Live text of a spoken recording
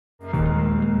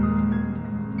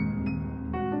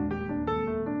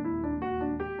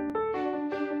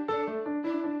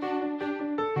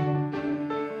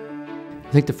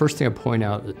I think the first thing I point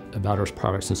out about our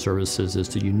products and services is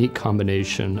the unique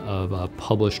combination of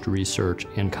published research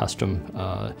and custom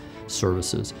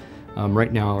services.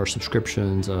 Right now our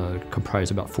subscriptions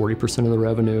comprise about 40% of the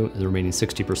revenue, and the remaining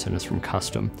 60% is from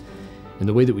custom. And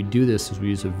the way that we do this is we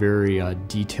use a very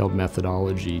detailed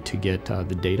methodology to get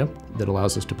the data that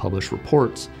allows us to publish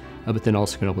reports, but then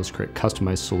also can help us create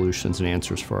customized solutions and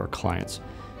answers for our clients.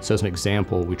 So as an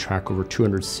example, we track over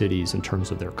 200 cities in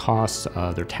terms of their costs,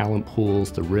 their talent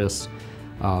pools, the risks,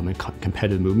 and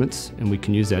competitive movements, and we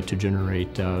can use that to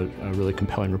generate really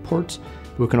compelling reports.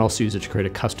 We can also use it to create a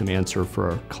custom answer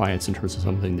for our clients in terms of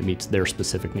something that meets their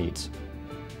specific needs.